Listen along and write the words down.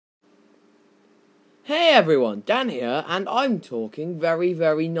Hey everyone, Dan here, and I'm talking very,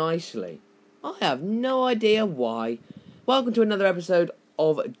 very nicely. I have no idea why. Welcome to another episode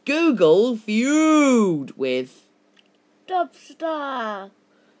of Google Feud with... Dubstar.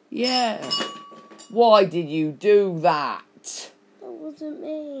 Yeah. Why did you do that? That wasn't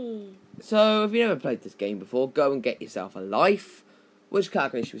me. So, if you've never played this game before, go and get yourself a life. Which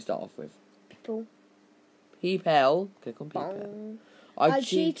category should we start off with? People. People. Click on people. Bong. I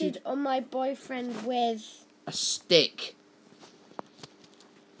cheated on my boyfriend with... a stick.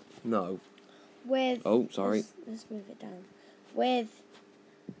 No. With... Oh, sorry. Let's move it down. With...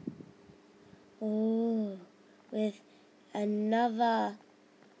 Oh. With another...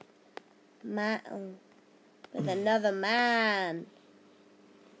 man. With another man.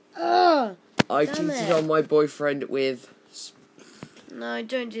 Ugh! I cheated on my boyfriend with... No,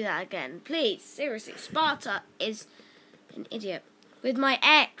 don't do that again. Please, seriously. Sparta is an idiot. With my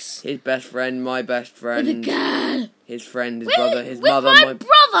ex. His best friend, my best friend. With a girl. His friend, his brother, his with mother, my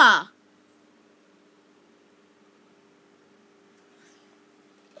brother.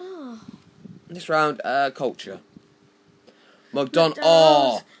 Oh. This round, culture.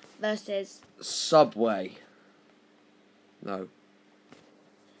 McDonald's versus Subway. No.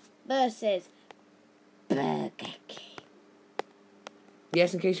 Versus Burger King.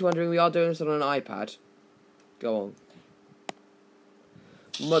 Yes, in case you're wondering, we are doing this on an iPad. Go on.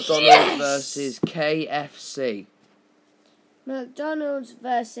 McDonald's versus KFC. McDonald's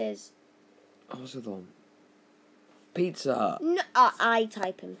versus... Oh, what's the other one? Pizza Hut. No, I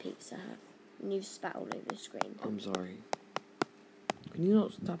type in Pizza Hut. And you've spat all over the screen. I'm sorry. Can you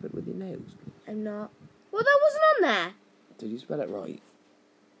not tap it with your nails? I'm not. Well, that wasn't on there. Did you spell it right?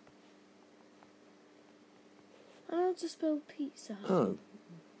 I don't have to spell Pizza Hut. Oh.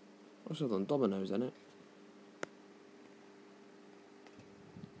 What's the other one? Domino's, isn't it?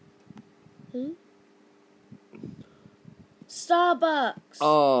 Who? Starbucks.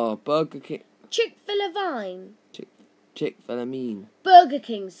 Oh, Burger King. Chick-fil-A Vine. Chick-fil-A mean. Burger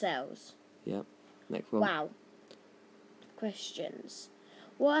King sells. Yep. Next one. Wow. Questions.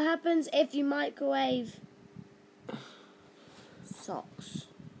 What happens if you microwave socks?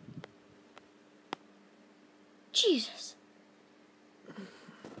 Jesus.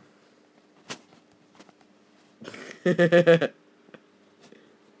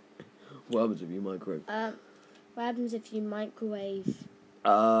 What happens if you microwave? What happens if you microwave?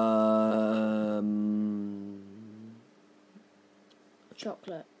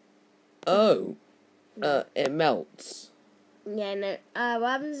 Chocolate. Oh. No. It melts. Yeah, no. What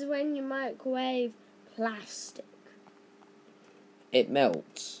happens when you microwave plastic? It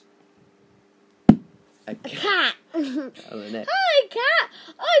melts. A Cat. Oh, innit? Hi, cat.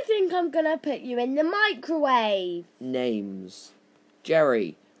 I think I'm gonna put you in the microwave. Names.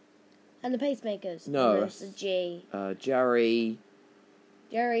 Jerry. And the pacemakers. No. It's a G. Jerry.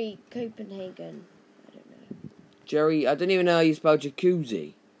 Jerry Copenhagen. I don't know. Jerry. I don't even know how you spell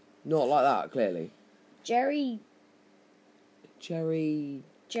jacuzzi. Not like that, clearly. Jerry Johnson.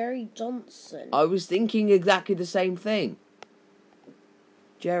 I was thinking exactly the same thing.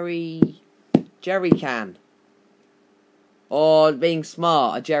 Jerry can. Or being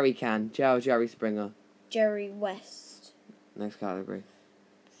smart, a jerry can. Jerry Springer. Jerry West. Next category.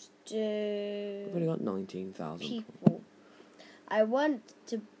 We've only got 19,000 people. I want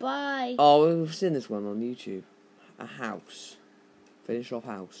to buy... Oh, we've seen this one on YouTube. A house. Finish off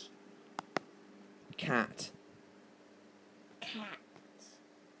house. Cat. Cat.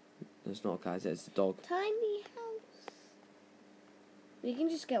 It's not a cat, it's a dog. Tiny house. We can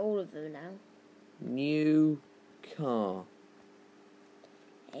just get all of them now. New car.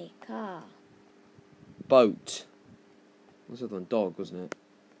 A car. Boat. What's the other one? Dog, wasn't it?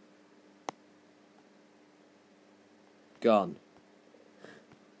 Gun.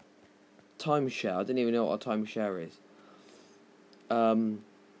 Timeshare. I didn't even know what a timeshare is. God,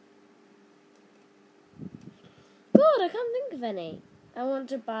 I can't think of any. I want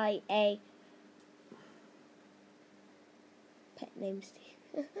to buy a pet name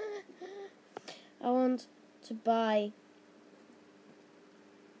Steve. I want to buy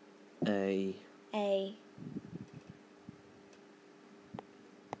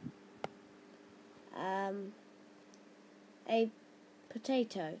A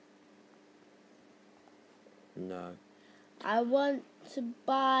potato. No. I want to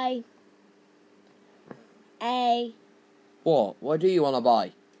buy a... What? What do you want to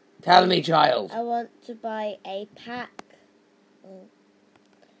buy? Tell me, child. I want to buy a pack.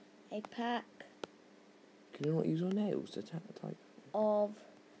 A pack. Can you not use your nails to type? Of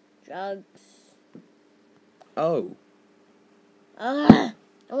drugs. Oh. I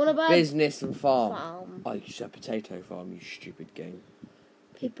I want to buy Business and farm. farm. Oh, you said potato farm, you stupid game.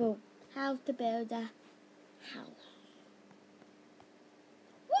 People, how to build a house.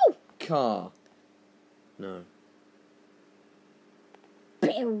 Woo! Car. No.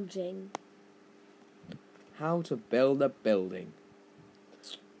 Building. How to build a building.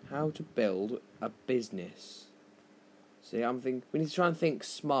 How to build a business. See, I'm thinking we need to try and think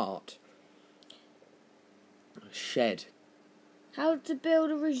smart. Shed. How to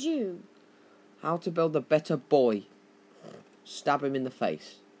build a resume. How to build a better boy. Stab him in the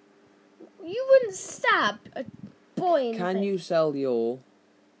face. You wouldn't stab a boy in the Can face. you sell your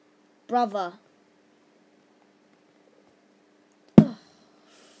Brother.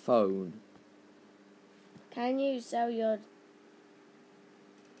 phone? Can you sell your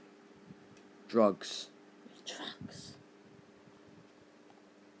Drugs. drugs?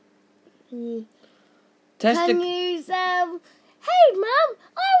 Testic- Can you sell... Hey, Mum,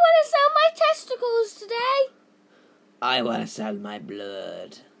 I want to sell my testicles today. I want to sell my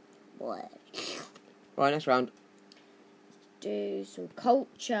blood. What? Right, next round. Do some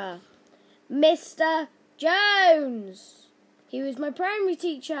culture. Mr. Jones. He was my primary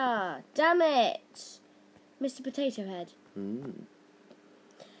teacher. Damn it. Mr. Potato Head.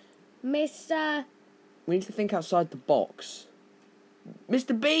 Mr. We need to think outside the box.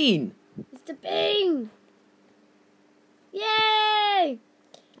 Mr. Bean. Mr. Bean. Yay!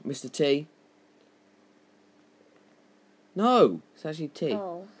 Mr. T. No, it's actually T.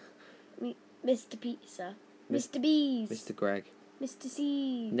 Oh. Mr. Pizza. Mr. Bees. Mr. Greg. Mr.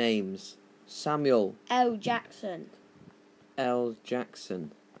 C. Names. Samuel L. Jackson. L.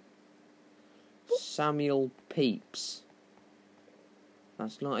 Jackson. Samuel Pepys.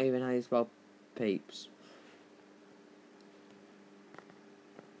 That's not even how you spell Pepys.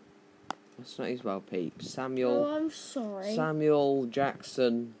 That's not how you spell Pepys. Samuel. Oh, I'm sorry. Samuel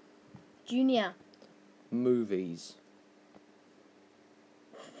Jackson Junior. movies.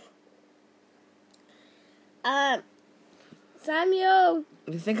 Samuel.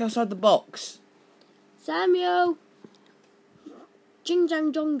 If you think outside the box. Samuel. Jing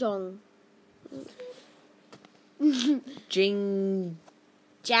Jang Jong Jong. Jing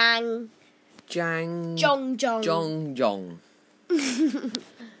Jang. Jang Jong Jong. Jong Jong.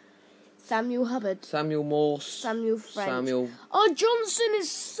 Samuel Hubbard. Samuel Morse. Samuel French. Samuel. Oh, Johnson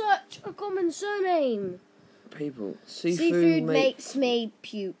is such a common surname. People. Seafood makes me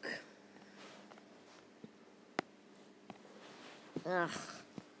puke. Ugh.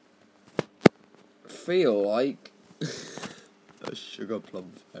 Feel like a sugar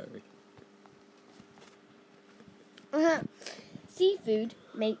plum fairy. Seafood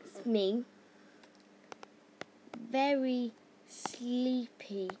makes me very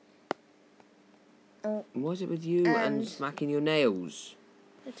sleepy. Oh, What is it with you and smacking your nails?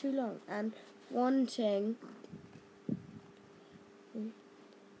 they're too long. And wanting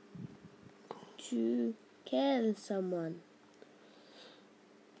to kill someone.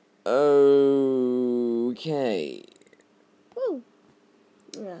 Okay. Woo.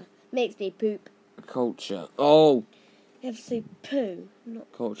 Yeah, makes me poop. Culture. Oh, You have to say poo, not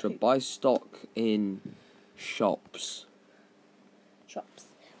culture. poop. Buy stock in shops. Shops.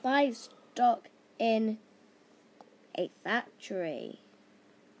 Buy stock in a factory.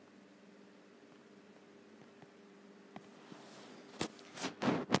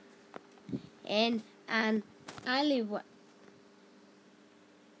 In an alleyway.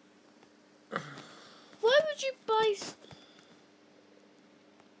 Why would you buy...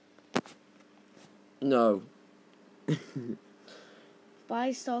 No.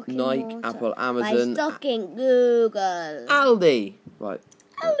 Buy stock in Nike, water. Apple, Buy Amazon. stock in Google. Aldi. Right.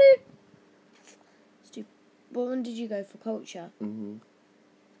 Aldi. Stupid. What one did you go for? Culture. Mm-hmm.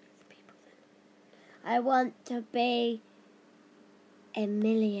 I want to be a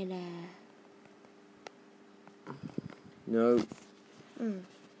millionaire. No. It's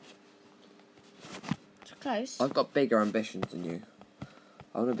close. I've got bigger ambitions than you.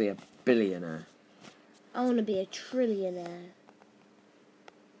 I want to be a billionaire. I want to be a trillionaire.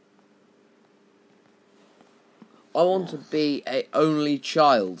 I want to be a only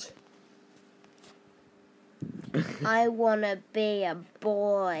child. I want to be a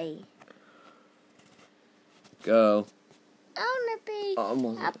boy. Girl. I want to be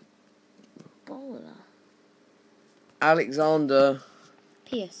a baller. Alexander.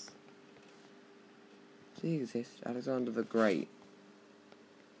 Pierce. Does he exist? Alexander the Great.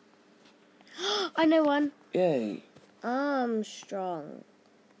 I know one. Yay. Armstrong.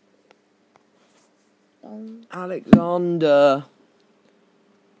 Alexander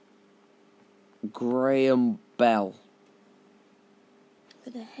Graham Bell.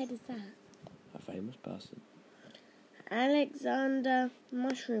 Who the head is that? A famous person. Alexander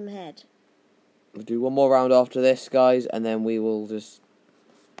Mushroom Head. We'll do one more round after this, guys, and then we will just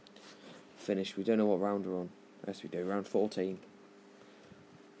finish. We don't know what round we're on. Yes, we do. Round 14.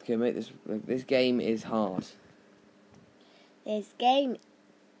 Okay, mate, this game is hard. This game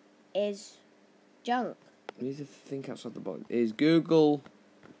is junk. We need to think outside the box. Is Google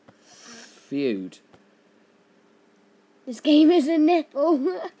feud? This game is a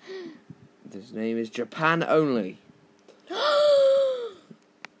nipple. This name is Japan only.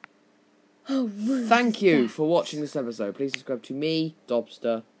 Oh, Thank you for watching this episode. Please subscribe to me,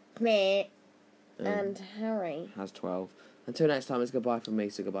 Dobster, me, and Harry. has 12. Until next time, it's goodbye from me,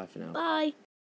 so goodbye for now. Bye.